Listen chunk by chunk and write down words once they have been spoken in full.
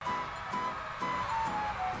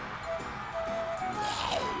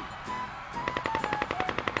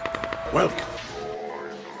Welcome.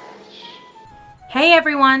 Hey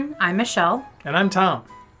everyone, I'm Michelle. And I'm Tom,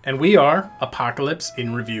 and we are Apocalypse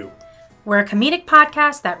in Review. We're a comedic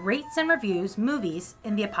podcast that rates and reviews movies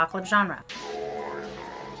in the apocalypse genre.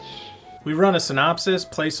 We run a synopsis,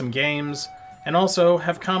 play some games, and also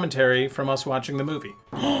have commentary from us watching the movie.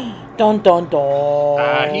 Dun dun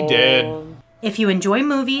dun. He did. If you enjoy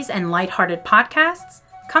movies and lighthearted podcasts,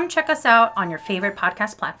 come check us out on your favorite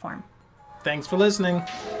podcast platform. Thanks for listening.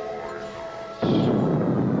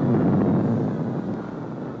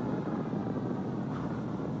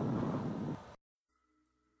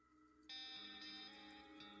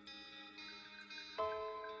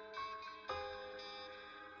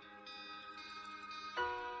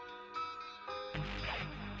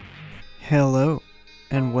 Hello,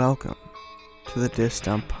 and welcome to the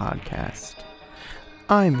Distump Podcast.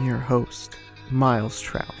 I'm your host, Miles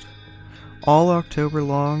Trout. All October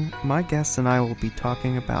long, my guests and I will be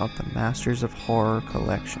talking about the Masters of Horror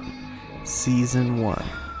Collection, Season 1.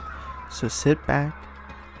 So sit back,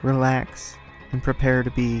 relax, and prepare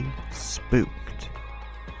to be spooked.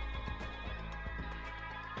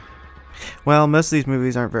 Well, most of these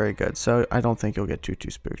movies aren't very good, so I don't think you'll get too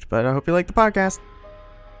spooked, but I hope you like the podcast.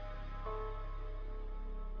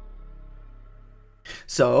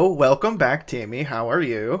 So, welcome back, Timmy. How are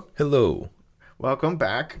you? Hello. Welcome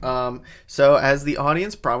back. So, as the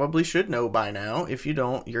audience probably should know by now, if you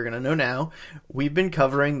don't, you're going to know now, we've been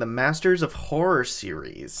covering the Masters of Horror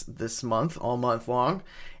series this month, all month long,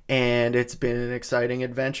 and it's been an exciting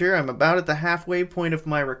adventure. I'm about at the halfway point of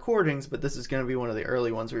my recordings, but this is going to be one of the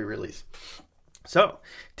early ones we release. So,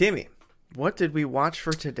 Timmy, what did we watch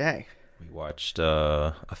for today? We watched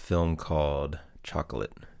a film called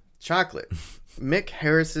Chocolate. Mick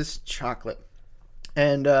Harris's Chocolate.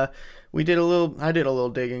 And I did a little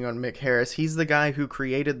digging on Mick Harris. He's the guy who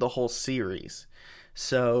created the whole series.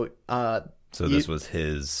 So this was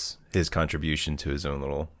his contribution to his own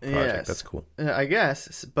little project. Yes, that's cool. I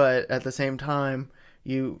guess, but at the same time,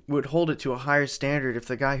 you would hold it to a higher standard if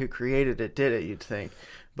the guy who created it did it, you'd think.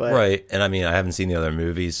 But Right. And I mean, I haven't seen the other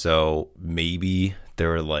movies, so maybe they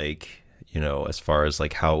were like, you know, as far as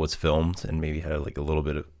like how it was filmed and maybe had like a little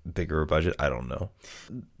bit of bigger budget. I don't know.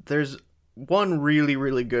 There's one really,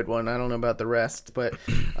 really good one. I don't know about the rest, but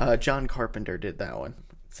John Carpenter did that one.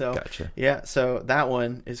 So Gotcha. Yeah, so that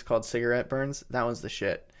one is called Cigarette Burns. That one's the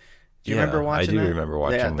shit. Do you remember watching that? I do remember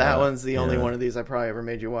watching that. Yeah, that one's the only one of these I probably ever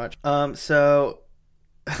made you watch. So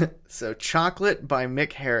Chocolate by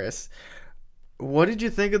Mick Harris. What did you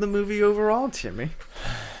think of the movie overall, Timmy?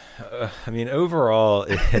 I mean, overall,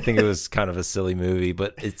 I think it was kind of a silly movie,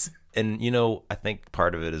 but I think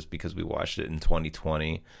part of it is because we watched it in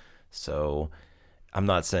 2020. So I'm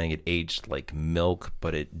not saying it aged like milk,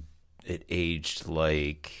 but it aged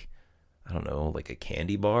like, I don't know, like a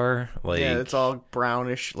candy bar. Like, yeah, it's all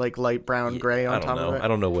brownish, like light brown gray on top of it. I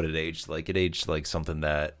don't know what it aged like. It aged like something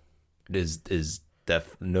that is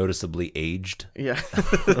noticeably aged. Yeah.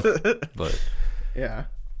 But yeah.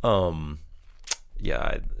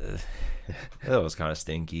 Yeah, that was kind of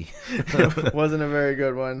stinky. Wasn't a very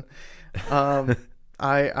good one.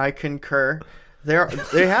 I concur.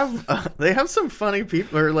 They have some funny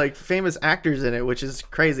people or like famous actors in it, which is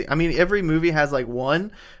crazy. I mean, every movie has like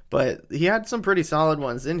one, but he had some pretty solid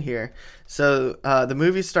ones in here. So the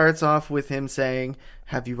movie starts off with him saying,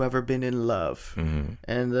 "Have you ever been in love?" Mm-hmm.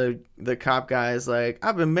 And the cop guy is like,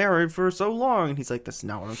 "I've been married for so long." And he's like, "That's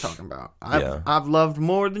not what I'm talking about. I've loved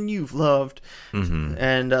more than you've loved." Mm-hmm.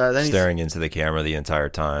 And then staring into the camera the entire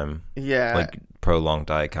time. Yeah, like prolonged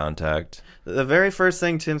eye contact. The very first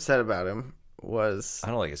thing Tim said about him was, I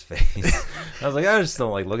don't like his face. I was like, I just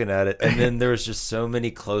don't like looking at it. And then there was just so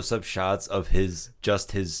many close-up shots of his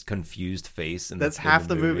confused face. That's half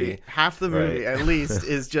the movie. Half the movie, at least,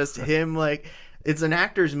 is just him. Like, it's an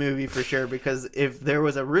actor's movie for sure, because if there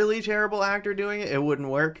was a really terrible actor doing it, it wouldn't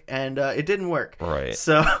work, and it didn't work. Right.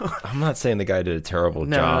 So I'm not saying the guy did a terrible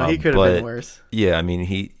No, job. he could have been worse. Yeah, I mean,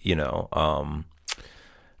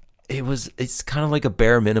 it's kind of like a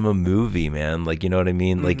bare minimum movie, man. Like, you know what I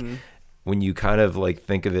mean? Mm-hmm. Like, when you kind of like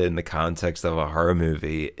think of it in the context of a horror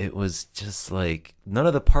movie, it was just like none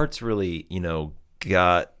of the parts really,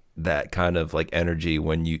 got that kind of like energy.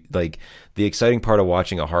 When you like, the exciting part of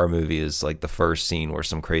watching a horror movie is like the first scene where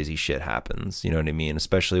some crazy shit happens. You know what I mean?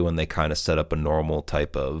 Especially when they kind of set up a normal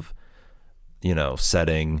type of,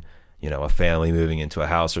 setting, a family moving into a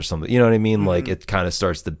house or something. You know what I mean? Mm-hmm. Like, it kind of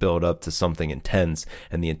starts to build up to something intense,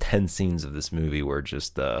 and the intense scenes of this movie were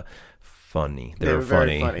just funny. They were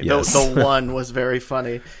very funny. Yes. The one was very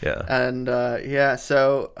funny. Yeah. And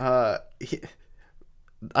so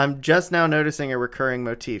I'm just now noticing a recurring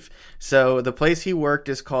motif. So the place he worked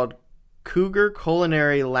is called Cougar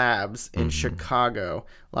Culinary Labs in Chicago.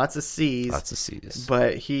 Lots of C's. Lots of C's.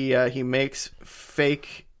 But he makes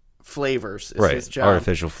fake flavors. Is his job.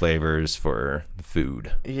 Artificial flavors for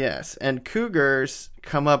food. Yes, and cougars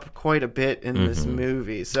come up quite a bit in this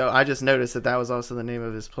movie. So I just noticed that was also the name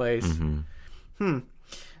of his place.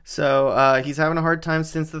 So he's having a hard time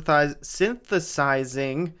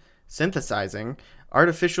synthesizing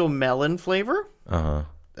artificial melon flavor.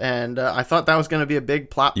 And I thought that was going to be a big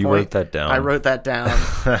plot point. You wrote that down. I wrote that down.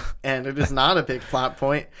 And it is not a big plot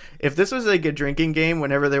point. If this was like a drinking game,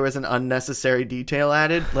 whenever there was an unnecessary detail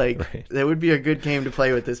added, like, that would be a good game to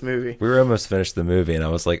play with this movie. We were almost finished the movie, and I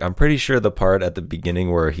was like, I'm pretty sure the part at the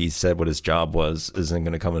beginning where he said what his job was isn't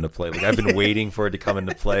going to come into play. Like, I've been waiting for it to come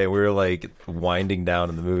into play. We were like winding down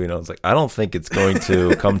in the movie, and I was like, I don't think it's going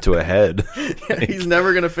to come to a head. He's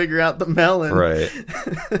never going to figure out the melon. Right.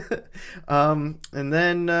 And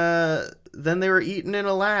then they were eating in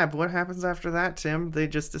a lab. What happens after that, Tim? They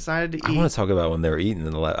just decided to eat. I want to talk about when they were eating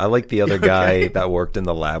in the lab. I like the other guy that worked in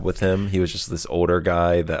the lab with him. He was just this older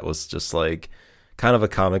guy that was just like kind of a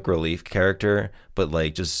comic relief character, but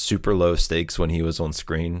like just super low stakes when he was on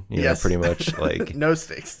screen. You know, pretty much like no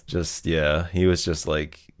stakes. Just he was just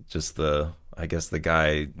like I guess the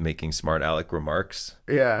guy making smart aleck remarks.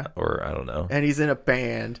 Yeah. Or I don't know. And he's in a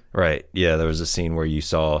band. Right. Yeah, there was a scene where you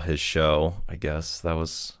saw his show, I guess. That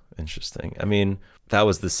was interesting. I mean, that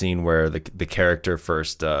was the scene where the character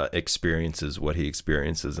first experiences what he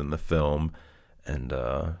experiences in the film. And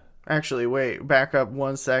actually, wait, back up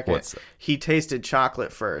 1 second. What's that? He tasted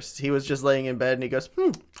chocolate first. He was just laying in bed and he goes,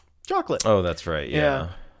 chocolate. Oh, that's right. Yeah.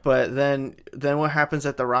 But then what happens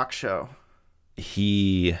at the rock show?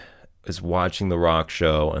 He is watching the rock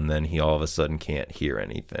show, and then he all of a sudden can't hear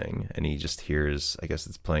anything, and he just hears, I guess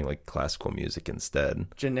it's playing like classical music instead.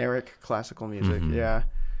 Generic classical music. Yeah.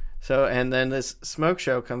 So, and then this smoke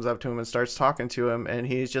show comes up to him and starts talking to him, and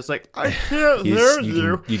he's just like, I can't hear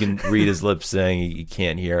you. You can read his lips saying he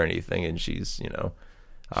can't hear anything, and she's,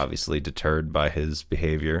 obviously deterred by his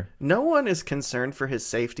behavior. No one is concerned for his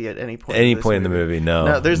safety at any point. In the movie,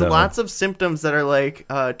 no. There's lots of symptoms that are like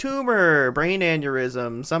tumor, brain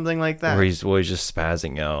aneurysm, something like that. Where he's just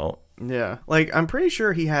spazzing out. Yeah. Like, I'm pretty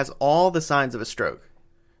sure he has all the signs of a stroke.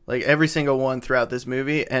 Like, every single one throughout this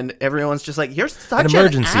movie, and everyone's just like, you're such an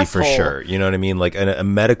emergency for asshole. sure. You know what I mean? Like a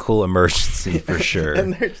medical emergency for sure.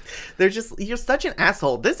 And they're just, you're such an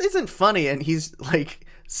asshole. This isn't funny. And he's like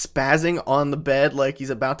spazzing on the bed like he's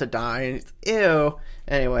about to die, and it's ew.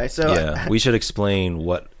 Anyway, so yeah, we should explain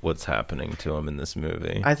what's happening to him in this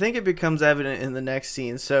movie. I think it becomes evident in the next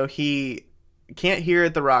scene. So he can't hear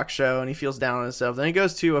at the rock show, and he feels down on himself. Then he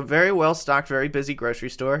goes to a very well stocked, very busy grocery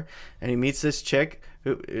store, and he meets this chick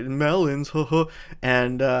who melons,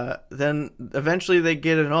 and then eventually they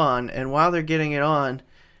get it on. And while they're getting it on,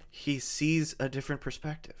 he sees a different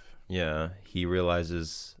perspective. Yeah, he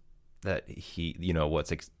realizes that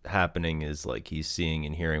what's happening is like he's seeing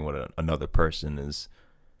and hearing what another person is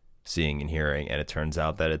seeing and hearing, and it turns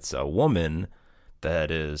out that it's a woman that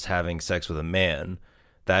is having sex with a man.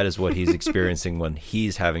 That is what he's experiencing when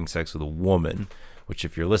he's having sex with a woman, which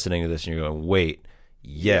if you're listening to this and you're going, wait,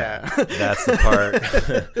 yeah. That's the part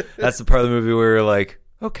that's the part of the movie where you're like,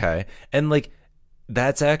 okay. And like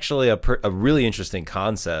that's actually a really interesting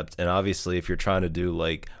concept. And obviously, if you're trying to do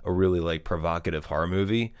like a really like provocative horror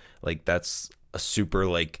movie, like that's a super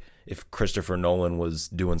like if Christopher Nolan was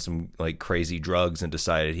doing some like crazy drugs and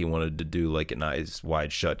decided he wanted to do like an Eyes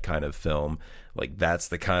Wide Shut kind of film, like that's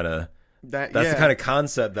the kind of the kind of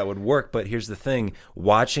concept that would work. But here's the thing: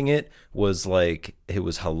 watching it was like it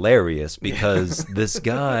was hilarious because this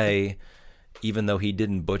guy. Even though he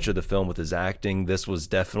didn't butcher the film with his acting, this was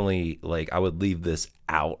definitely like I would leave this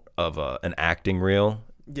out of an acting reel.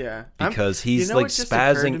 Yeah, because he's like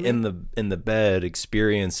spazzing in the bed,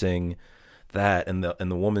 experiencing that, and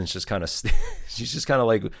the woman's just kind of she's just kind of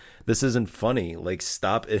like, this isn't funny. Like,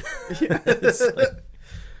 stop it. It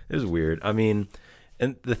was weird. I mean,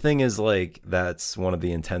 and the thing is, like, that's one of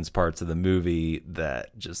the intense parts of the movie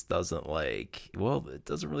that just doesn't it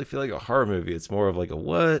doesn't really feel like a horror movie. It's more of like a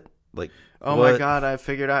what. Like, oh my god, I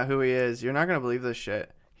figured out who he is. You're not gonna believe this shit.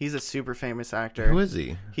 He's a super famous actor. Who is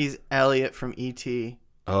he? He's Elliot from E.T.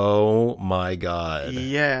 Oh my god.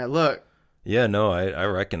 Yeah, look. Yeah, no, I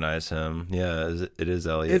recognize him. Yeah, it is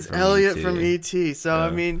Elliot. It's Elliot from E.T. So yeah. I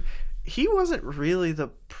mean, he wasn't really the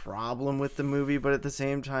problem with the movie, but at the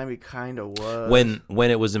same time, he kind of was.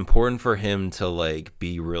 When it was important for him to like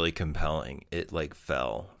be really compelling, it like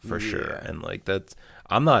fell for sure. And like that's,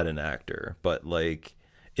 I'm not an actor, but like.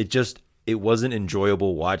 It it wasn't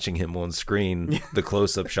enjoyable watching him on screen, the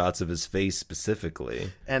close-up shots of his face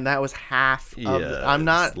specifically. And that was half of Yeah, I'm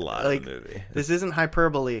not it's a lot like of the movie. this isn't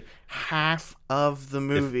hyperbole. Half of the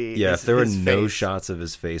movie. If there were his no face. shots of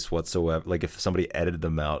his face whatsoever, like if somebody edited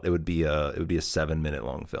them out, it would be a 7-minute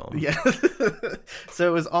long film. Yeah. So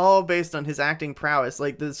it was all based on his acting prowess.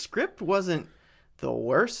 Like the script wasn't the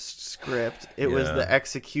worst script. It was Yeah. the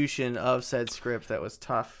execution of said script that was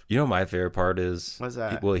tough. You know what my favorite part is? What's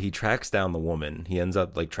that? Well, he tracks down the woman. He ends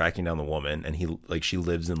up like tracking down the woman, and she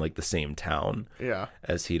lives in like the same town Yeah.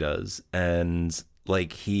 as he does, and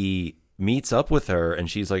like he meets up with her,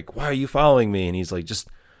 and she's like, "Why are you following me?" And he's like, "Just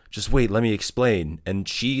wait, let me explain." And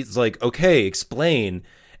she's like, "Okay, explain."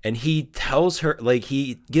 And he tells her, like,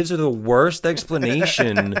 he gives her the worst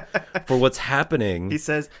explanation for what's happening. He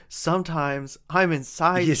says, "Sometimes I'm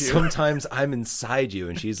inside Yeah, you." sometimes I'm inside you.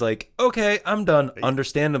 And she's like, "Okay, I'm done."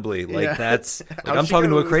 Understandably. Like, Yeah. that's, like, How's I'm she talking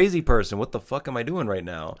to gonna a crazy person. What the fuck am I doing right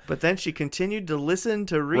now? But then she continued to listen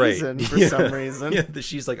to Right. reason for Yeah. some reason. Yeah,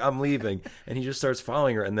 she's like, "I'm leaving." And he just starts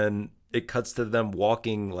following her. And then it cuts to them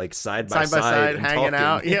walking, like, side by side and hanging talking.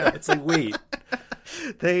 out. Yeah. It's like, wait.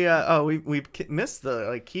 They we missed the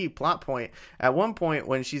like key plot point. At one point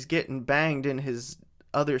when she's getting banged in his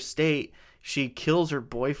other state, she kills her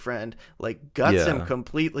boyfriend, like guts Yeah. him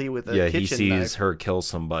completely with a Yeah, kitchen he sees knife. her kill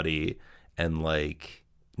somebody and like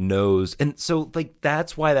knows, and so like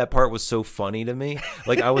that's why that part was so funny to me.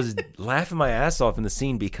 Like I was laughing my ass off in the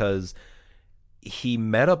scene because he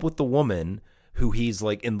met up with the woman who he's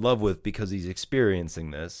like in love with because he's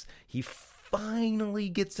experiencing this. He finally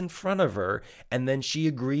gets in front of her, and then she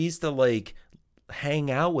agrees to like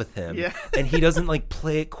hang out with him. Yeah. And he doesn't like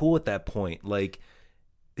play it cool at that point. Like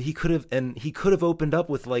he could have opened up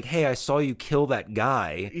with like, "Hey, I saw you kill that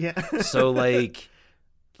guy. Yeah. So like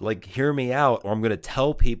hear me out, or I'm gonna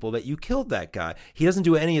tell people that you killed that guy." He doesn't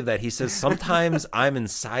do any of that. He says, "Sometimes I'm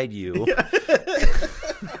inside you."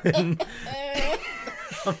 And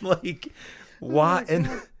I'm like, why?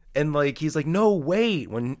 And like he's like, "No, wait."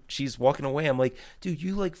 When she's walking away, I'm like, "Dude,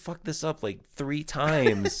 you like fucked this up like 3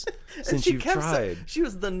 times since She you've kept tried." she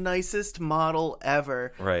was the nicest model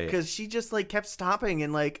ever. Right. Because she just like kept stopping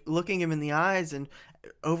and like looking him in the eyes and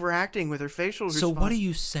overacting with her facial So response. what are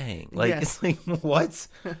you saying? Like Yeah. it's like what?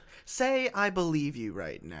 Say I believe you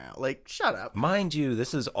right now. Like, shut up. Mind you,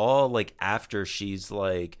 this is all like after she's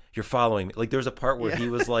like, "You're following me." Like there's a part where he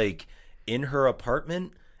was like in her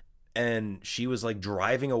apartment and she was like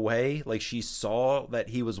driving away. Like she saw that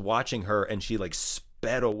he was watching her and she like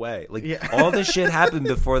sped away. Like Yeah. all this shit happened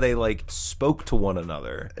before they like spoke to one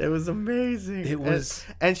another. It was amazing. It was-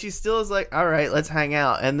 and she still is like, "All right, let's hang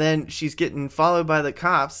out." And then she's getting followed by the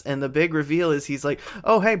cops, and the big reveal is he's like,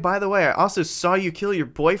 "Oh, hey, by the way, I also saw you kill your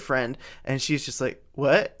boyfriend." And she's just like,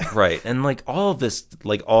 "What?" Right. And like all of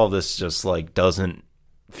this just like doesn't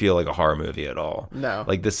feel like a horror movie at all. No.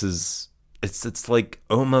 Like this is it's like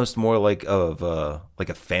almost more like of like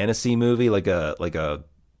a fantasy movie, like a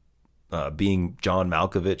being John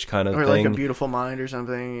Malkovich kind of Or thing. like A Beautiful Mind or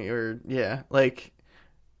something, or yeah, like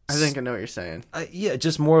I think I know what you're saying. Yeah,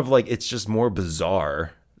 just more of like it's just more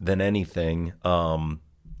bizarre than anything.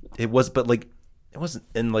 It wasn't.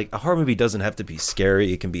 And like a horror movie doesn't have to be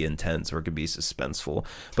scary. It can be intense or it can be suspenseful.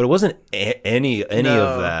 But it wasn't any No.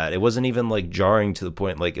 of that. It wasn't even like jarring to the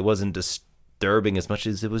point. Like it wasn't disturbing as much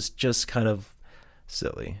as it was just kind of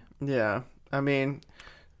silly. Yeah, I mean,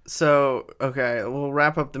 so okay, we'll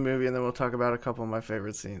wrap up the movie and then we'll talk about a couple of my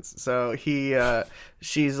favorite scenes. So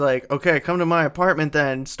she's like, "Okay, come to my apartment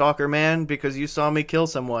then, stalker man, because you saw me kill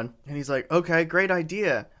someone." And he's like, "Okay, great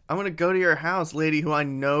idea. I'm gonna go to your house, lady who I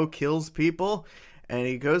know kills people." And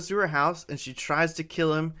he goes to her house and she tries to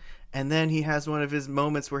kill him, and then he has one of his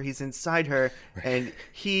moments where he's inside her and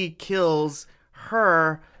he kills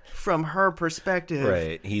her from her perspective.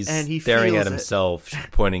 Right. He's and he staring at feels it. himself,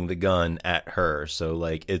 pointing the gun at her. So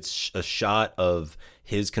like it's a shot of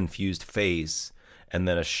his confused face and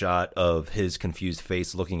then a shot of his confused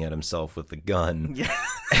face looking at himself with the gun. Yeah.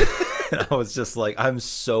 And I was just like, I'm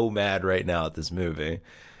so mad right now at this movie.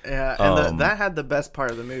 Yeah, and that had the best part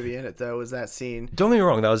of the movie in it, though, was that scene. Don't get me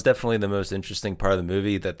wrong, that was definitely the most interesting part of the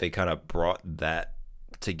movie, that they kind of brought that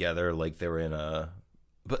together like they were in a...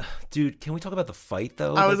 But, dude, can we talk about the fight,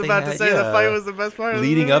 though? I was that they about to had? say the Yeah. fight was the best part of the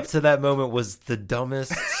Leading movie. up to that moment was the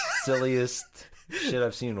dumbest, silliest shit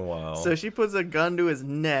I've seen in a while. So she puts a gun to his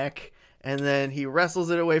neck, and then he wrestles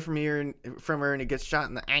it away from her, and he gets shot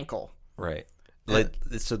in the ankle. Right. Like,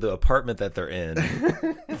 so the apartment that they're in,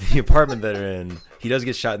 he does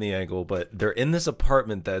get shot in the ankle, but they're in this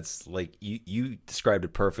apartment that's like, you described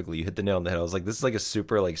it perfectly. You hit the nail on the head. I was like, this is like a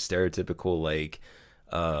super like stereotypical, like,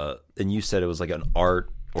 and you said it was like an art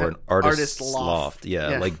or an artist's loft.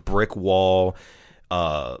 Yeah, like brick wall,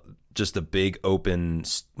 just a big open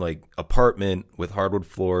like apartment with hardwood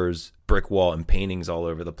floors, brick wall, and paintings all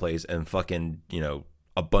over the place, and fucking, you know,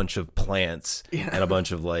 a bunch of plants and a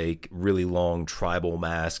bunch of like really long tribal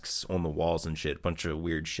masks on the walls and shit, bunch of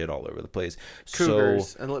weird shit all over the place.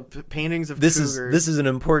 Cougars and paintings of cougars. This is an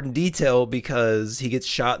important detail because he gets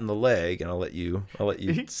shot in the leg, and I'll let you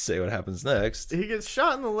say what happens next. He gets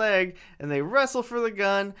shot in the leg, and they wrestle for the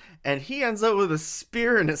gun, and he ends up with a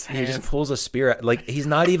spear in his hand. He just pulls a spear out. Like, he's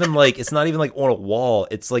not even like, it's not even like on a wall.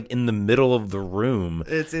 It's like in the middle of the room.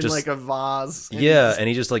 It's in like a vase. And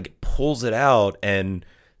he just like pulls it out, and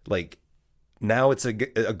like now it's a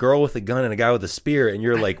girl with a gun and a guy with a spear, and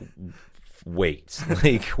you're like, wait,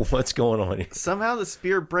 like, what's going on here? Somehow the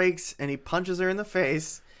spear breaks, and he punches her in the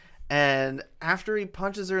face, and after he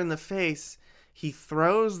punches her in the face, he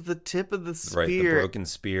throws the tip of the spear, right, the broken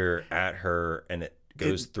spear, at her, and it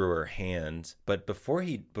goes through her hand. But before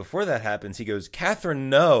that happens, he goes, "Catherine,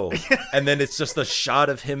 no!" And then it's just a shot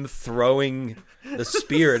of him throwing the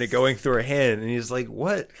spear and it going through her hand, and he's like,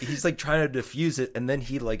 "What?" He's like trying to defuse it, and then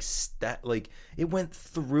he like it went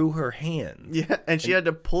through her hand. Yeah, and she had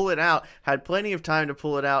to pull it out. Had plenty of time to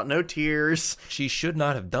pull it out. No tears. She should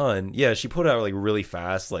not have done. Yeah, she put it out like really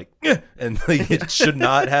fast, like, and like it should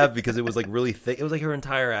not have, because it was like really thick. It was like her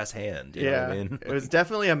entire ass hand. You know what I mean? It was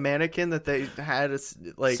definitely a mannequin that they had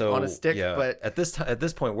on a stick. Yeah, but at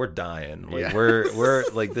this point, we're dying. Like we're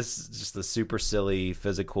like, this is just a super silly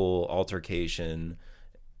physical altercation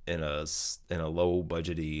in a low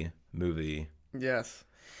budgety movie. Yes.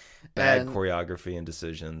 Bad choreography and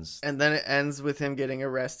decisions. And then it ends with him getting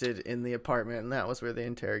arrested in the apartment, and that was where the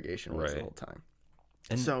interrogation was the whole time.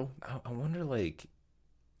 And so I wonder, like,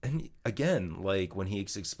 and again, like, when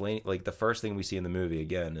he's explaining, like, the first thing we see in the movie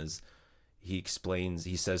again is he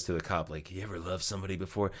says to the cop, like, "You ever loved somebody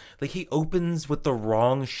before?" Like, he opens with the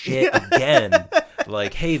wrong shit again.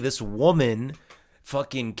 Like, "Hey, this woman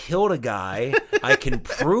fucking killed a guy. I can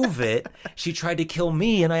prove it. She tried to kill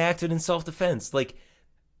me, and I acted in self-defense." Like,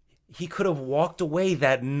 he could have walked away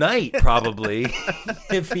that night, probably,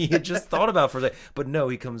 if he had just thought about it for a second. But no,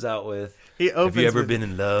 he comes out with, "Have you ever been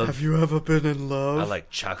in love? Have you ever been in love? I like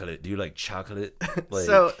chocolate. Do you like chocolate?" Like,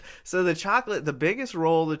 so the chocolate, the biggest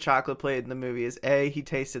role the chocolate played in the movie is A, he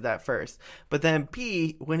tasted that first. But then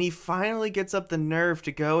B, when he finally gets up the nerve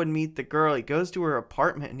to go and meet the girl, he goes to her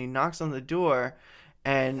apartment and he knocks on the door,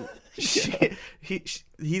 and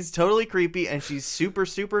he's totally creepy, and she's super,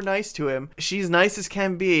 super nice to him. She's nice as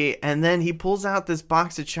can be, and then he pulls out this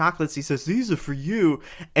box of chocolates. He says, "These are for you,"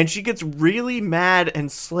 and she gets really mad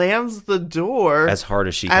and slams the door as hard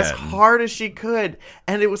as she could.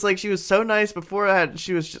 And it was like, she was so nice before that.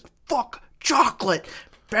 She was just, "Fuck chocolate."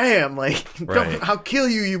 Bam! Like, right. I'll kill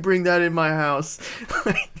you. You bring that in my house.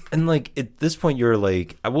 And like, at this point, you're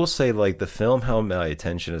like, I will say, like, the film held my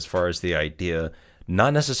attention as far as the idea.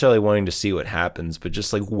 Not necessarily wanting to see what happens, but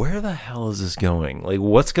just like, where the hell is this going? Like,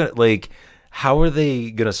 what's gonna, like, how are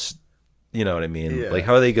they gonna, you know what I mean? Yeah. Like,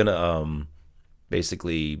 how are they gonna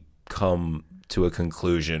basically come to a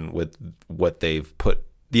conclusion with what the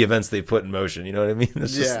events they've put in motion? You know what I mean?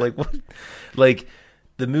 It's just like, what? Like,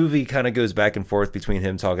 the movie kind of goes back and forth between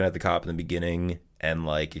him talking at the cop in the beginning and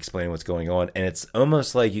like explaining what's going on, and it's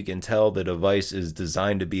almost like you can tell the device is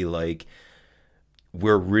designed to be like,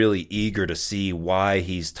 we're really eager to see why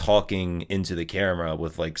he's talking into the camera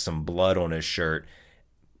with like some blood on his shirt,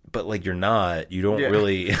 but like, you don't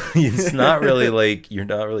really, it's not really like, you're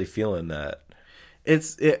not really feeling that.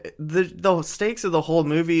 The stakes of the whole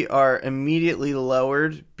movie are immediately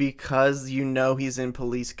lowered because you know he's in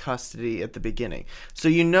police custody at the beginning, so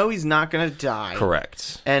you know he's not gonna die.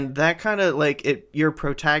 Correct. And that kind of like your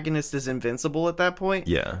protagonist is invincible at that point.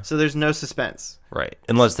 Yeah. So there's no suspense. Right.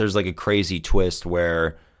 Unless there's like a crazy twist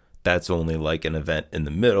where that's only like an event in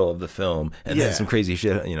the middle of the film, and then some crazy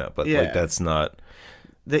shit, you know. But like, that's not.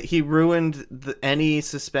 That he ruined any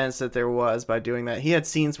suspense that there was by doing that. He had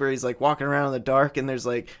scenes where he's like walking around in the dark, and there's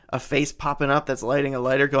like a face popping up that's lighting a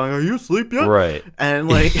lighter, going, "Are you asleep yet?" Right. And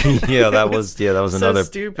like, that was so another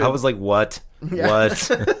stupid. I was like, what? Yeah. What?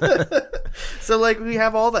 So like, we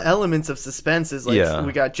have all the elements of suspenses. Like,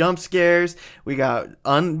 we got jump scares, we got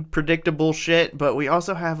unpredictable shit, but we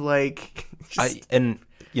also have like, and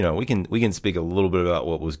you know, we can speak a little bit about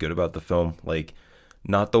what was good about the film. Like,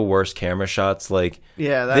 not the worst camera shots. Like,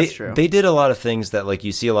 that's true. They did a lot of things that like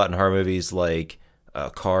you see a lot in horror movies, like a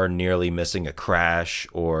car nearly missing a crash,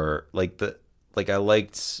 or like I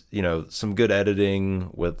liked, you know, some good editing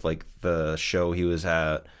with like the show he was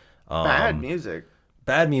at. Bad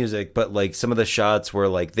music, but like some of the shots were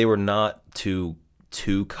like, they were not too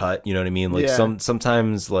too cut, you know what I mean? Like Yeah.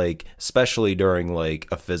 sometimes like especially during like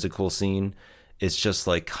a physical scene, it's just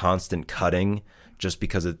like constant cutting just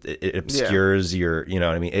because it obscures your, you know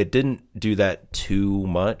what I mean? It didn't do that too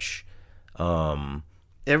much.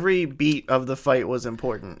 Every beat of the fight was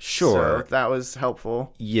important. Sure. So that was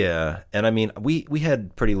helpful. Yeah, and I mean, we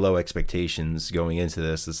had pretty low expectations going into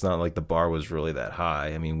this. It's not like the bar was really that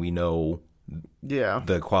high. I mean, we know Yeah.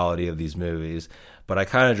 the quality of these movies, but I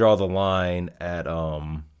kind of draw the line at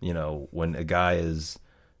you know, when a guy is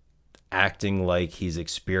acting like he's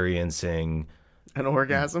experiencing An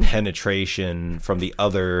orgasm. penetration from the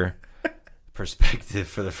other perspective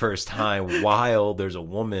for the first time while there's a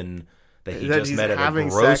woman that he That just he's met at a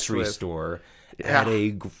having sex grocery with. store. Yeah. At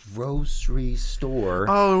a grocery store.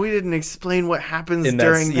 Oh, we didn't explain what happens In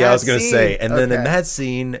during that yeah, I was gonna scene. say, and then in Okay. that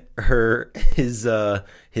scene,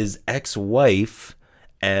 his ex-wife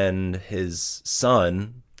and his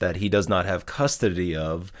son that he does not have custody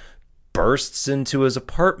of bursts into his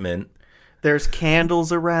apartment. There's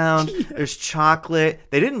candles around. There's chocolate.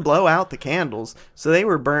 They didn't blow out the candles, so they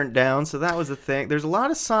were burnt down. So that was a thing. There's a lot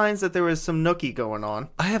of signs that there was some nookie going on.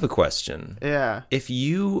 I have a question. Yeah. If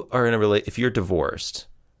you are in if you're divorced,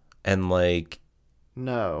 and like,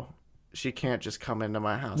 No, she can't just come into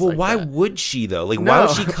my house. well, like why that. would she though? Like, No. why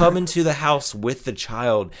would she come into the house with the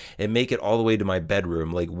child and make it all the way to my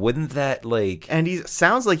bedroom? Like, wouldn't that like? And he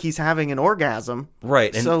sounds like he's having an orgasm.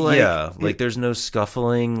 Right, and So, like, yeah, like it- there's no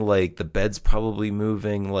scuffling, like the bed's probably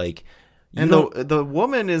moving, like you And don't, the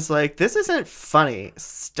woman is like, "This isn't funny.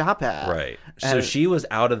 Stop it." right. So And- she was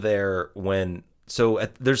out of there when. So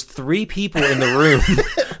there's 3 people in the room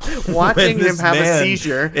Watching when him this have a man-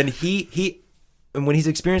 seizure. and and when he's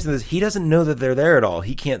experiencing this, he doesn't know that they're there at all.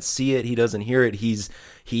 He can't see it. He doesn't hear it. He's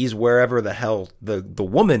wherever the hell the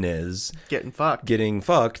woman is Getting fucked. getting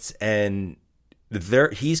fucked, and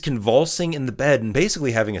he's convulsing in the bed and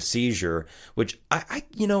basically having a seizure, which I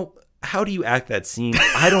you know, how do you act that scene?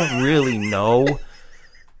 I don't really know,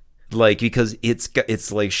 like, because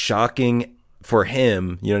it's like shocking for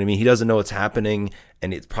him, you know what I mean? He doesn't know what's happening,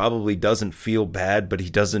 and it probably doesn't feel bad, but he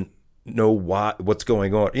doesn't know what's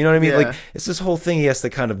going on, you know what I mean? Yeah. Like, it's this whole thing he has to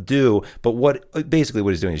kind of do, but basically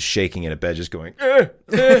what he's doing is shaking in a bed, just going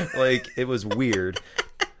like, it was weird.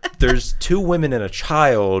 There's 2 women and a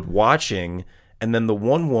child watching, and then the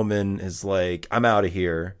one woman is like, I'm out of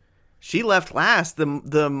here. She left last. The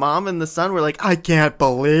mom and the son were like, "I can't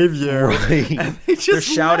believe you." Right. And they just They're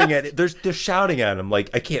shouting left. at it. They're shouting at him like,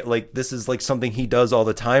 I can't, like, this is like something he does all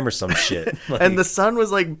the time or some shit. Like, And the son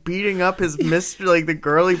was like beating up his mister, like the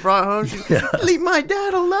girl he brought home. She's leave my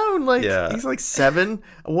dad alone. Like, Yeah. he's like 7.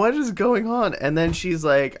 What is going on? And then she's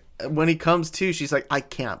like, when he comes to, she's like, "I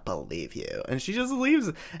can't believe you," and she just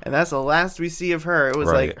leaves. And that's the last we see of her. It was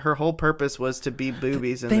Right. like her whole purpose was to be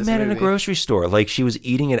boobies in they this met movie. in a grocery store. Like, she was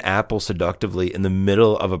eating an apple seductively in the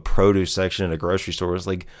middle of a produce section in a grocery store. It was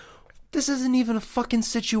like, this isn't even a fucking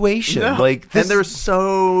situation. No. Like, this, and there's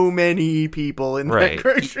so many people in right. that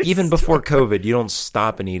grocery Even store. before COVID, you don't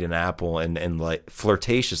stop and eat an apple and like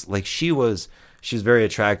flirtatious. Like, she's very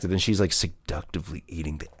attractive, and she's like seductively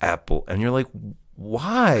eating the apple, and you're like,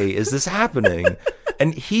 why is this happening?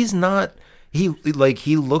 And he's not. He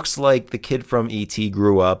looks like the kid from E.T.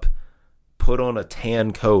 grew up, put on a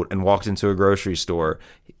tan coat, and walked into a grocery store.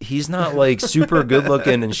 He's not like super good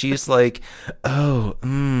looking, and she's like, oh,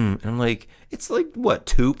 and I'm like, it's like what,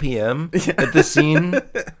 2 p.m. at the scene.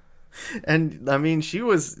 And I mean, she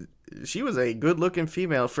was a good looking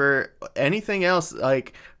female. For anything else,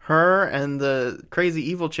 like her and the crazy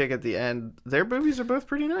evil chick at the end, their boobies are both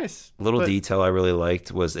pretty nice. Little But- detail I really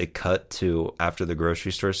liked was it cut to after the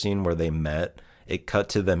grocery store scene where they met. It cut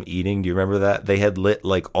to them eating. Do you remember that? They had lit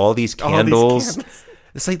like all these candles.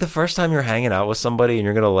 It's like the first time you're hanging out with somebody and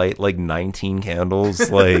you're gonna light like 19 candles,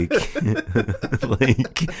 like,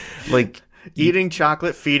 like. Eating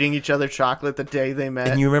chocolate, feeding each other chocolate the day they met.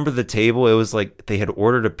 And you remember the table? It was like they had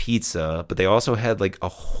ordered a pizza, but they also had like a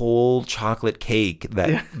whole chocolate cake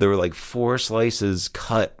that there were like 4 slices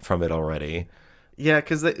cut from it already. Yeah,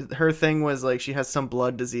 because her thing was like she has some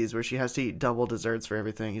blood disease where she has to eat double desserts for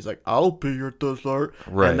everything. He's like, "I'll be your dessert."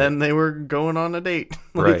 Right. And then they were going on a date,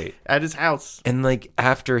 like, Right. at his house. And like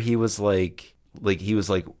after he was like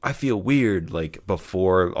I feel weird, like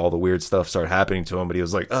before all the weird stuff started happening to him, but he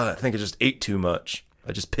was like, I think I just ate too much.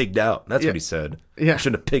 I just pigged out. That's what he said. Yeah. I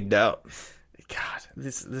shouldn't have pigged out. God,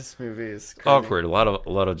 this movie is crazy. Awkward. A lot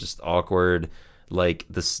of just awkward. Like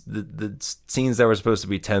the scenes that were supposed to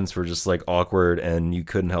be tense were just like awkward, and you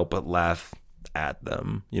couldn't help but laugh at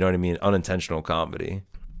them. You know what I mean? Unintentional comedy.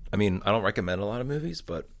 I mean, I don't recommend a lot of movies,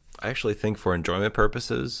 but I actually think for enjoyment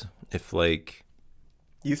purposes, if like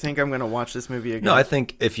You think I'm gonna watch this movie again? No, I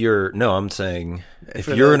think I'm saying if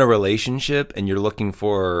For you're the- in a relationship and you're looking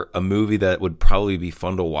for a movie that would probably be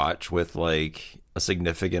fun to watch with like a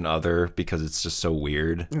significant other because it's just so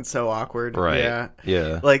weird. It's so awkward. Right. Yeah.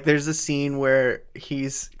 Yeah. Like there's a scene where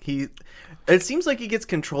it seems like he gets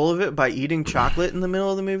control of it by eating chocolate in the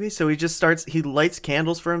middle of the movie. So he lights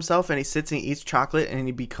candles for himself and he sits and he eats chocolate and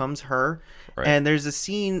he becomes her. Right. And there's a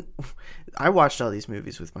scene, I watched all these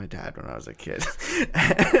movies with my dad when I was a kid.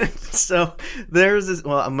 So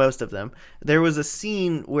most of them, there was a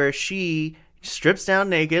scene where she strips down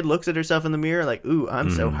naked, looks at herself in the mirror like, ooh,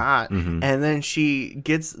 I'm so hot. And then she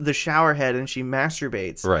gets the shower head and she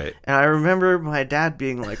masturbates. Right. And I remember my dad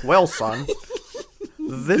being like, well, son,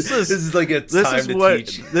 this is like a time to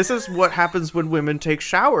teach. This is what happens when women take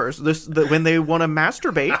showers. When they want to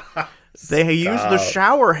masturbate, they use the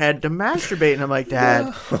shower head to masturbate. And I'm like,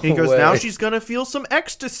 Dad. And he goes, now she's gonna feel some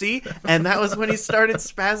ecstasy. And that was when he started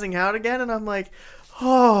spazzing out again. And I'm like,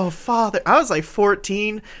 oh, Father. I was like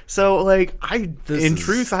 14, so like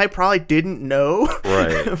truth I probably didn't know.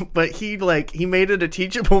 Right. But he made it a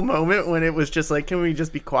teachable moment when it was just like, can we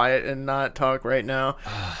just be quiet and not talk right now?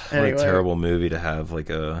 What a terrible movie to have like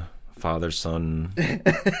a father-son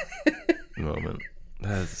moment.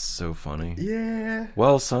 That's so funny. Yeah.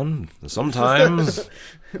 Well, son, sometimes.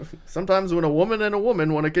 Sometimes when a woman and a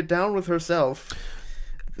woman want to get down with herself.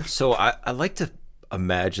 So I like to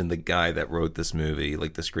imagine the guy that wrote this movie,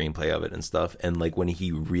 like the screenplay of it and stuff, and like when he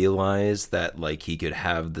realized that like he could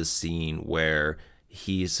have the scene where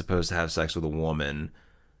he's supposed to have sex with a woman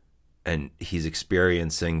and he's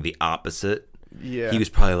experiencing the opposite. Yeah. He was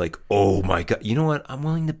probably like, oh my God, you know what? I'm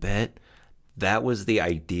willing to bet that was the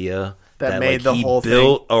idea that made like, the he whole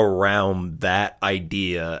built thing around that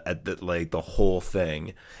idea at the whole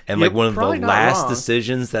thing. And You're like one of the probably not last wrong.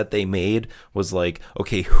 decisions that they made was like,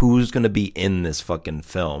 okay, who's gonna be in this fucking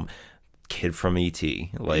film? Kid from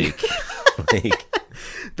E.T. Like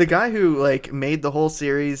the guy who like made the whole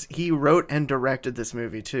series, he wrote and directed this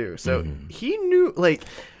movie too. So he knew like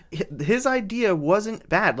his idea wasn't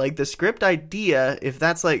bad. Like the script idea, if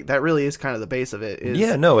that's like that really is kind of the base of it. Is,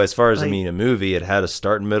 yeah, no, as far as like, I mean a movie, it had a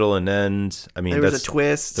start, middle, and end. I mean there was a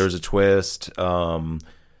twist. There's a twist.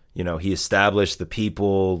 You know, he established the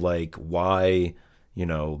people, like why, you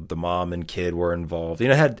know, the mom and kid were involved. You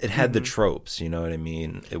know, it had the tropes, you know what I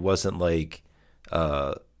mean? It wasn't like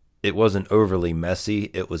it wasn't overly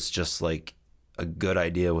messy. It was just like a good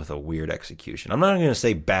idea with a weird execution. I'm not going to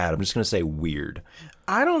say bad. I'm just going to say weird.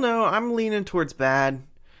 I don't know. I'm leaning towards bad.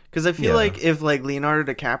 Because I feel like if like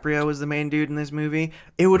Leonardo DiCaprio was the main dude in this movie,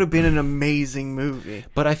 it would have been an amazing movie.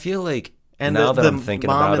 But I feel like And now that the I'm thinking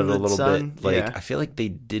mom about it and a the little son, bit, like yeah. I feel like they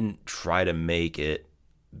didn't try to make it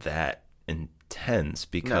that intense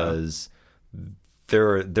because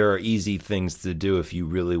there are easy things to do if you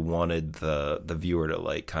really wanted the viewer to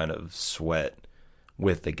like kind of sweat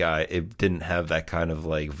with the guy. It didn't have that kind of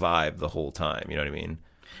like vibe the whole time. You know what I mean?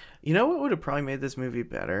 You know what would have probably made this movie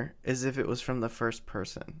better is if it was from the first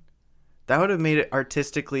person. That would have made it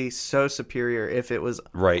artistically so superior if it was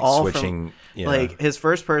all switching. From, like his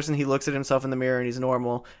first person, he looks at himself in the mirror and he's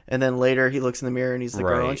normal, and then later he looks in the mirror and he's the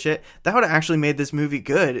girl and shit. That would have actually made this movie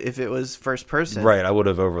good if it was first person. Right, I would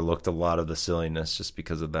have overlooked a lot of the silliness just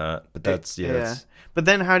because of that. But that's But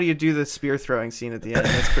then how do you do the spear throwing scene at the end?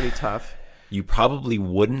 That's pretty tough. You probably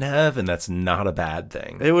wouldn't have, and that's not a bad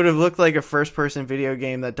thing. It would have looked like a first-person video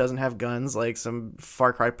game that doesn't have guns, like some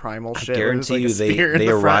Far Cry Primal shit. I guarantee you, they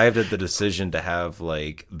arrived at the decision to have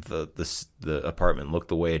like the apartment look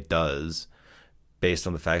the way it does, based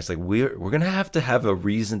on the facts like we're gonna have a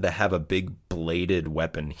reason to have a big bladed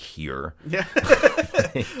weapon here. Yeah.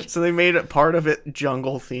 So they made it part of it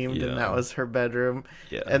jungle themed, and that was her bedroom.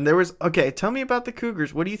 Yeah. And there was tell me about the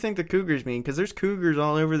cougars. What do you think the cougars mean? Because there's cougars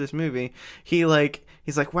all over this movie. He's like,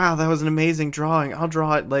 wow, that was an amazing drawing. I'll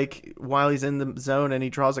draw it like while he's in the zone, and he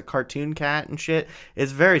draws a cartoon cat and shit.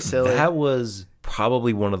 It's very silly. That was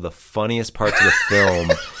probably one of the funniest parts of the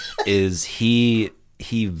film. Is he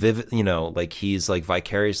you know, like he's like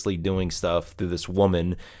vicariously doing stuff through this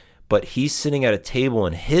woman, but he's sitting at a table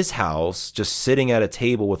in his house, just sitting at a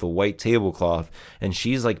table with a white tablecloth, and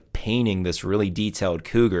she's like painting this really detailed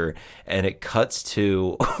cougar, and it cuts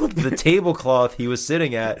to the tablecloth he was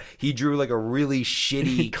sitting at. He drew like a really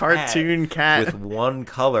shitty cartoon cat with one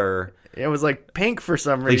color. It was like pink for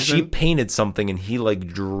some Like reason. she painted something and he like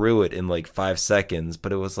drew it in like 5 seconds,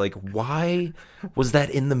 but it was like, why was that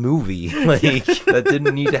in the movie? Like that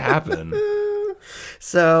didn't need to happen.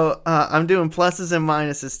 So I'm doing pluses and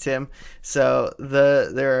minuses, Tim. So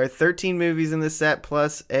there are 13 movies in this set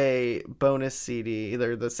plus a bonus CD,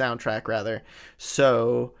 either the soundtrack rather.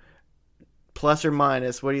 So Plus or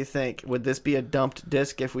minus, what do you think? Would this be a dumped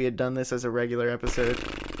disc if we had done this as a regular episode?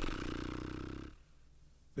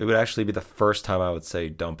 It would actually be the first time I would say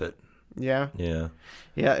dump it. Yeah? Yeah.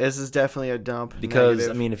 Yeah, this is definitely a dump. Because,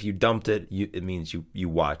 Negative. I mean, if you dumped it, it means you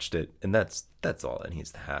watched it. And that's all that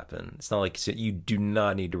needs to happen. It's not like you do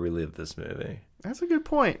not need to relive this movie. That's a good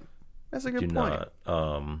point. That's a good Do point.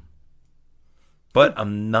 not. But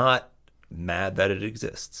I'm not mad that it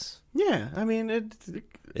exists. Yeah, I mean,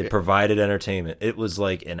 It provided entertainment. It was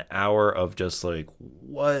like an hour of just like,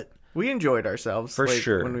 what? we enjoyed ourselves For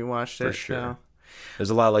sure. when we watched it. For sure. So. There's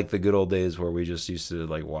a lot like the good old days where we just used to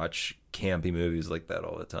like watch campy movies like that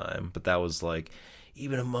all the time. But that was like,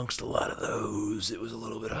 even amongst a lot of those, it was a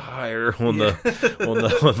little bit higher on the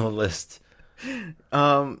on the list.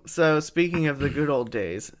 So speaking of the good old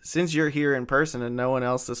days, since you're here in person and no one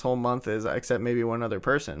else this whole month is, except maybe one other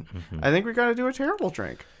person, I think we got to do a terrible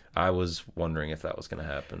drink. I was wondering if that was going to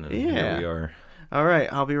happen, and Yeah. here we are. All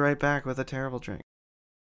right, I'll be right back with a terrible drink.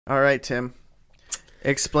 All right, Tim.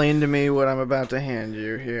 Explain to me what I'm about to hand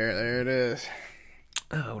you here. There it is.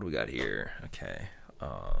 Oh, what do we got here? Okay.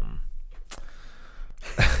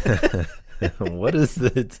 What is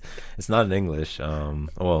it? It's not in English.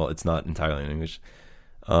 Well, it's not entirely in English.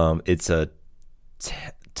 It's a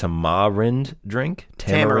tamarind drink.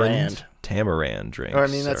 Tamarind drink. Or, I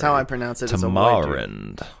mean, that's how I pronounce it. As a white dude.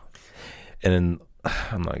 Tamarind. And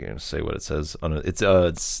I'm not going to say what it says on it.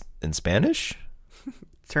 It's in Spanish.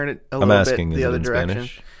 Turn it a I'm little asking, bit is the it other in direction.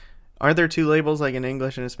 Spanish? Aren't there two labels, like an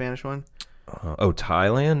English and a Spanish one?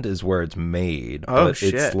 Thailand is where it's made. Oh, but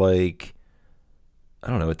shit. It's like, I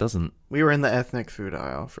don't know. It doesn't. We were in the ethnic food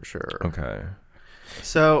aisle for sure. Okay.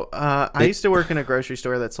 So I used to work in a grocery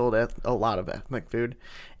store that sold a lot of ethnic food,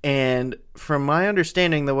 and from my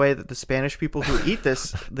understanding, the way that the Spanish people who eat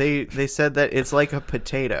this, they said that it's like a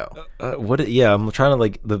potato. Yeah, I'm trying to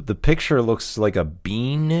like the picture looks like a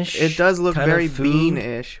beanish. It does look kind of very food.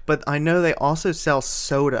 bean-ish, but I know they also sell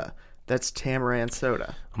soda. That's tamarind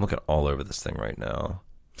soda. I'm looking all over this thing right now.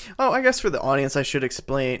 Oh, I guess for the audience, I should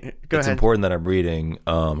explain. Go It's ahead. important that I'm reading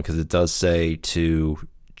because it does say to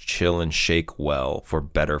chill and shake well for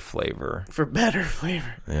better flavor. For better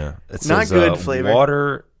flavor. Yeah, it Not says, good flavor.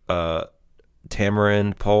 Water,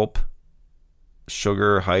 tamarind pulp,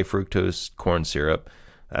 sugar, high fructose corn syrup.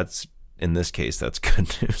 That's in this case, that's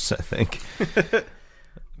good news. I think.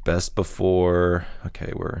 Best before.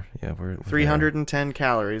 Okay, we're 310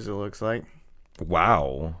 calories. It looks like.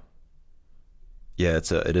 Wow. Yeah,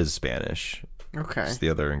 it is Spanish. Okay. The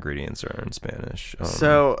other ingredients are in Spanish.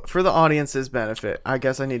 So, for the audience's benefit, I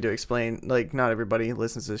guess I need to explain, like, not everybody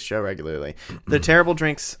listens to this show regularly. The terrible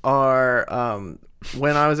drinks are,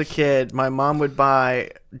 when I was a kid, my mom would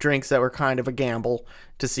buy drinks that were kind of a gamble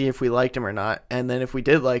to see if we liked them or not. And then if we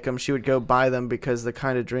did like them, she would go buy them because the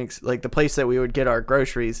kind of drinks, like the place that we would get our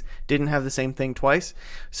groceries, didn't have the same thing twice.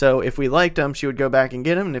 So if we liked them, she would go back and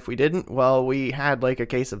get them. And if we didn't, well, we had like a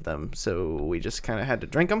case of them. So we just kind of had to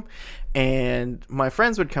drink them. And my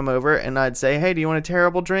friends would come over and I'd say, hey, do you want a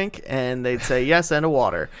terrible drink? And they'd say yes, and a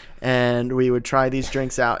water. And we would try these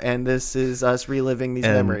drinks out. And this is us reliving these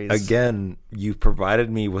memories. Again, you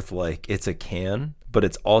provided me with like, it's a can, but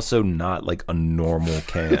it's also not like a normal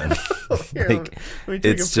can. Here, like, let me take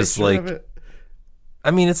it's a just picture of like, it.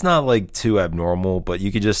 I mean, it's not like too abnormal, but you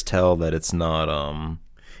could just tell that it's not,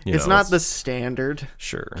 It's not the standard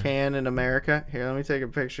sure. can in America. Here, let me take a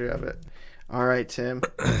picture of it. All right, Tim.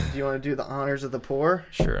 Do you want to do the honors of the pour?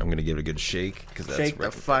 Sure, I'm gonna give it a good shake because that's Shake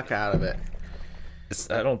the fuck out of it.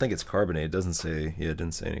 I don't think it's carbonated. It doesn't say. Yeah, it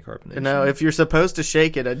didn't say any carbonation. No, if you're supposed to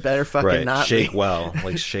shake it, I'd better fucking right. not Shake be. well,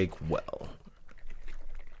 like shake well.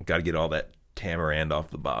 Got to get all that tamarind off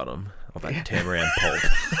the bottom. All that tamarind pulp.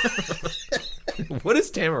 What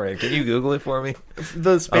is tamarind? Can you Google it for me?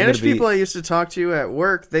 The Spanish people I used to talk to at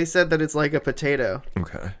work, they said that it's like a potato.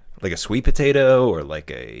 Okay. Like a sweet potato or like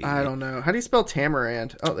a... I don't know. How do you spell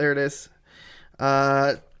tamarind? Oh, there it is.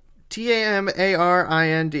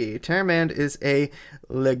 Tamarind. Tamarind is a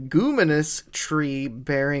leguminous tree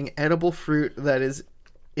bearing edible fruit that is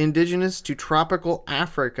indigenous to tropical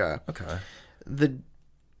Africa. Okay. The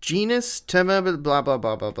genus blah blah blah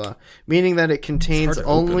blah blah, meaning that it contains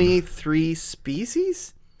only 3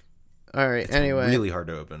 species. All right. It's anyway, really hard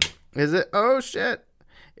to open. Is it? Oh shit!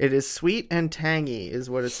 It is sweet and tangy, is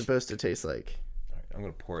what it's supposed to taste like. All right, I'm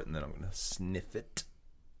gonna pour it and then I'm gonna sniff it.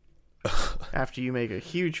 after you make a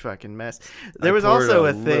huge fucking mess. There was also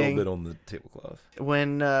a thing little bit on the tablecloth.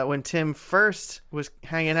 when Tim first was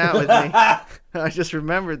hanging out with me. I just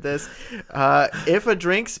remembered this. If a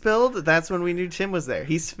drink spilled, that's when we knew Tim was there.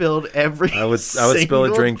 He spilled every. I would spill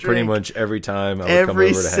a drink pretty much every time I would come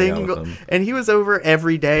over to hang out with him. And he was over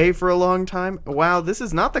every day for a long time. Wow, this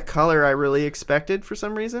is not the color I really expected for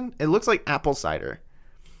some reason. It looks like apple cider.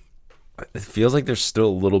 It feels like there's still a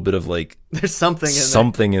little bit of like there's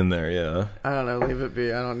something in there. Yeah. I don't know. Leave it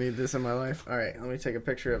be. I don't need this in my life. All right, let me take a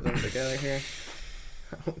picture of them together here.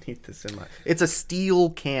 I don't need this in my. It's a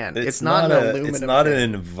steel can. It's not an aluminum. It's not can.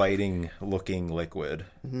 an inviting looking liquid.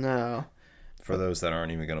 No. For those that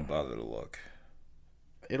aren't even gonna bother to look.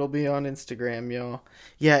 It'll be on Instagram, y'all.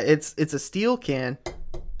 Yeah, it's a steel can.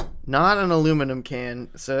 Not an aluminum can,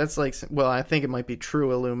 so that's like, well, I think it might be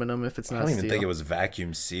true aluminum if it's not steel. I don't even think it was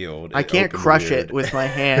vacuum sealed. I can't crush it with my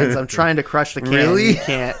hands. I'm trying to crush the can. Really? You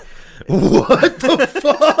can't. What the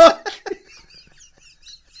fuck?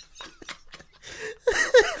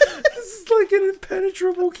 This is like an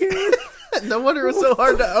impenetrable can. No wonder it was so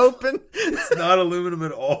hard to open. It's not aluminum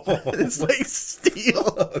at all. It's like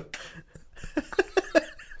steel.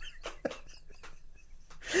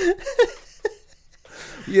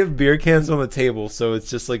 You have beer cans on the table, so it's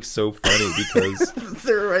just like so funny because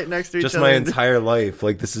they're right next to each other. Just my entire life,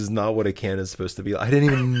 like this is not what a can is supposed to be. I didn't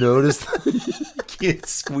even notice. You can't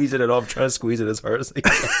squeeze it at all. I'm trying to squeeze it as hard as I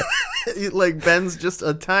can. Like Ben's just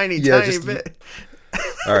a tiny bit.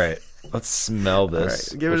 All right, let's smell this.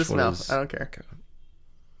 All right, give it a smell. I don't care. Okay.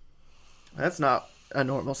 That's not a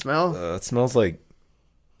normal smell. It smells like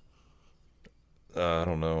I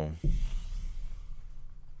don't know.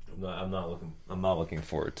 I'm not looking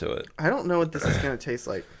forward to it. I don't know what this is gonna taste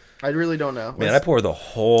like. I really don't know. Man, I poured the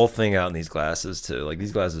whole thing out in these glasses too. Like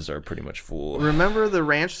these glasses are pretty much full. Remember the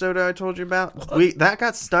ranch soda I told you about? That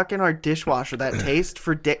got stuck in our dishwasher. That taste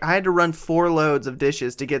for I had to run 4 loads of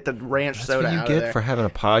dishes to get the ranch soda out of there. That's what you get for having a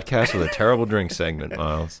podcast with a terrible drink segment,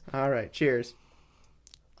 Miles. All right, cheers.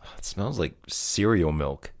 It smells like cereal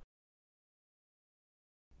milk.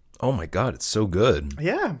 Oh my god, it's so good.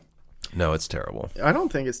 Yeah. No, it's terrible. I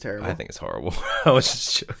don't think it's terrible. I think it's horrible. I was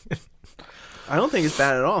just joking. I don't think it's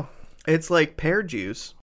bad at all. It's like pear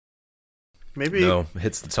juice. Maybe. No, it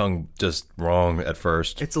hits the tongue just wrong at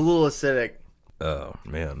first. It's a little acidic. Oh,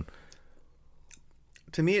 man.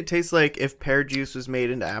 To me, it tastes like if pear juice was made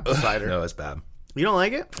into apple cider. No, it's bad. You don't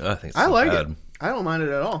like it? I think it's I like bad. it. I don't mind it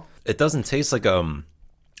at all. It doesn't taste like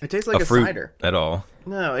It tastes like a fruit cider at all.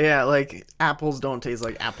 No, yeah, like apples don't taste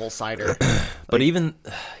like apple cider. But even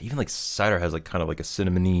like cider has like kind of like a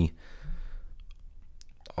cinnamony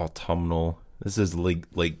autumnal. This is like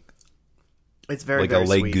it's very like very a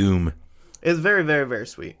legume. Sweet. It's very very very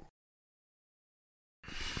sweet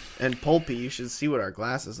and pulpy. You should see what our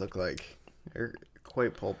glasses look like. They're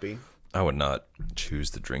quite pulpy. I would not choose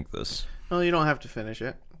to drink this. Well, you don't have to finish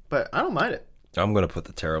it, but I don't mind it. I'm gonna put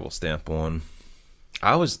the terrible stamp on.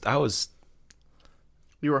 I was.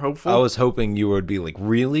 You were hopeful? I was hoping you would be like,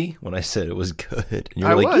 really? When I said it was good. And you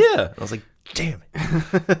were like, yeah. I was like, damn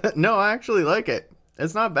it. No, I actually like it.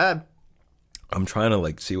 It's not bad. I'm trying to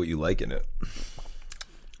like see what you like in it.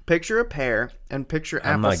 Picture a pear and picture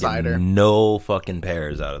apple cider. I'm not getting no fucking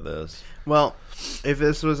pears out of this. Well, if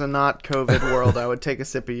this was a not COVID world, I would take a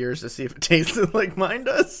sip of yours to see if it tasted like mine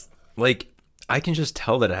does. Like, I can just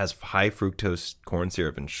tell that it has high fructose corn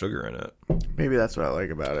syrup and sugar in it. Maybe that's what I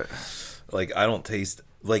like about it. Like, I don't taste...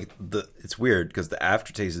 Like, it's weird because the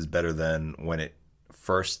aftertaste is better than when it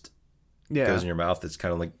first goes in your mouth. It's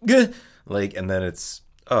kind of like, gah! Like, and then it's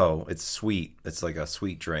sweet. It's like a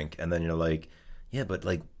sweet drink. And then you're like, yeah, but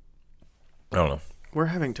like, I don't know. We're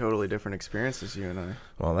having totally different experiences, you and I.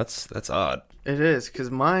 Well, that's odd. It is,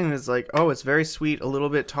 because mine is like, it's very sweet, a little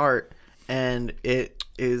bit tart, and it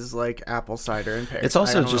is like apple cider and pear. It's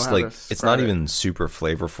also just like, it's not even super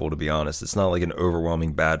flavorful, to be honest. It's not like an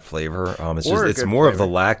overwhelming bad flavor. It's more of the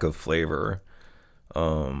lack of flavor,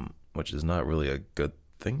 which is not really a good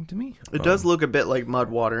thing to me. It does look a bit like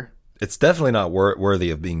mud water. It's definitely not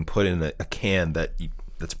worthy of being put in a can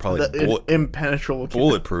that's probably impenetrable,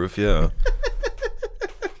 bulletproof. Yeah.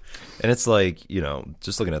 And it's like,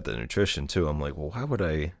 just looking at the nutrition too, I'm like, well,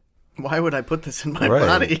 why would I put this in my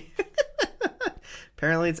body?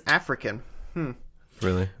 Apparently it's African.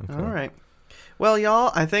 Really? Okay. All right. Well,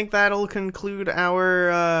 y'all, I think that'll conclude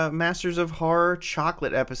our Masters of Horror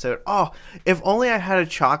chocolate episode. Oh, if only I had a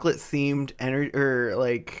chocolate-themed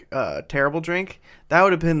terrible drink, that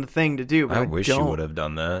would have been the thing to do. But I wish you would have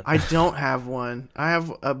done that. I don't have one. I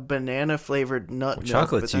have a banana-flavored nut milk.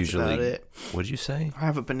 Chocolate's usually... about it. What'd you say? I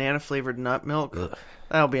have a banana-flavored nut milk. Ugh.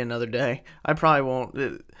 That'll be another day. I probably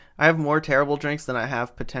won't... I have more terrible drinks than I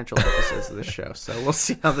have potential episodes of this show, so we'll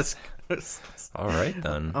see how this goes. All right,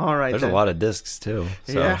 then. All right, There's then. a lot of discs, too.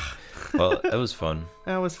 So, Yeah. well, it was fun.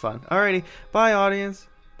 That was fun. Alrighty. Bye, audience.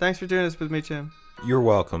 Thanks for doing this with me, Tim. You're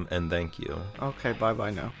welcome, and thank you. Okay,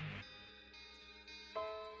 bye-bye now.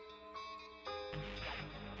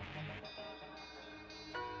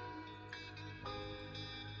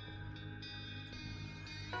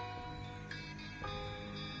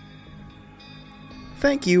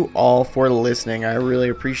 Thank you all for listening. I really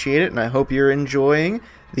appreciate it, and I hope you're enjoying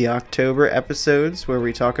the October episodes where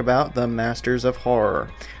we talk about the Masters of Horror.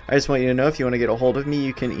 I just want you to know, if you want to get a hold of me,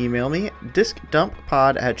 you can email me,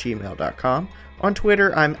 discdumppod@gmail.com. On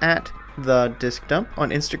Twitter, I'm at the Disc Dump. On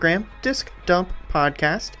Instagram, Disc Dump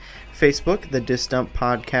Podcast. Facebook, the Disc Dump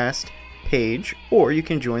Podcast page, or you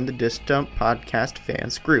can join the Disc Dump Podcast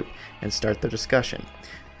fans group and start the discussion.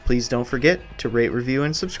 Please don't forget to rate, review,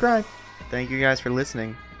 and subscribe. Thank you guys for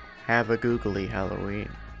listening. Have a googly Halloween.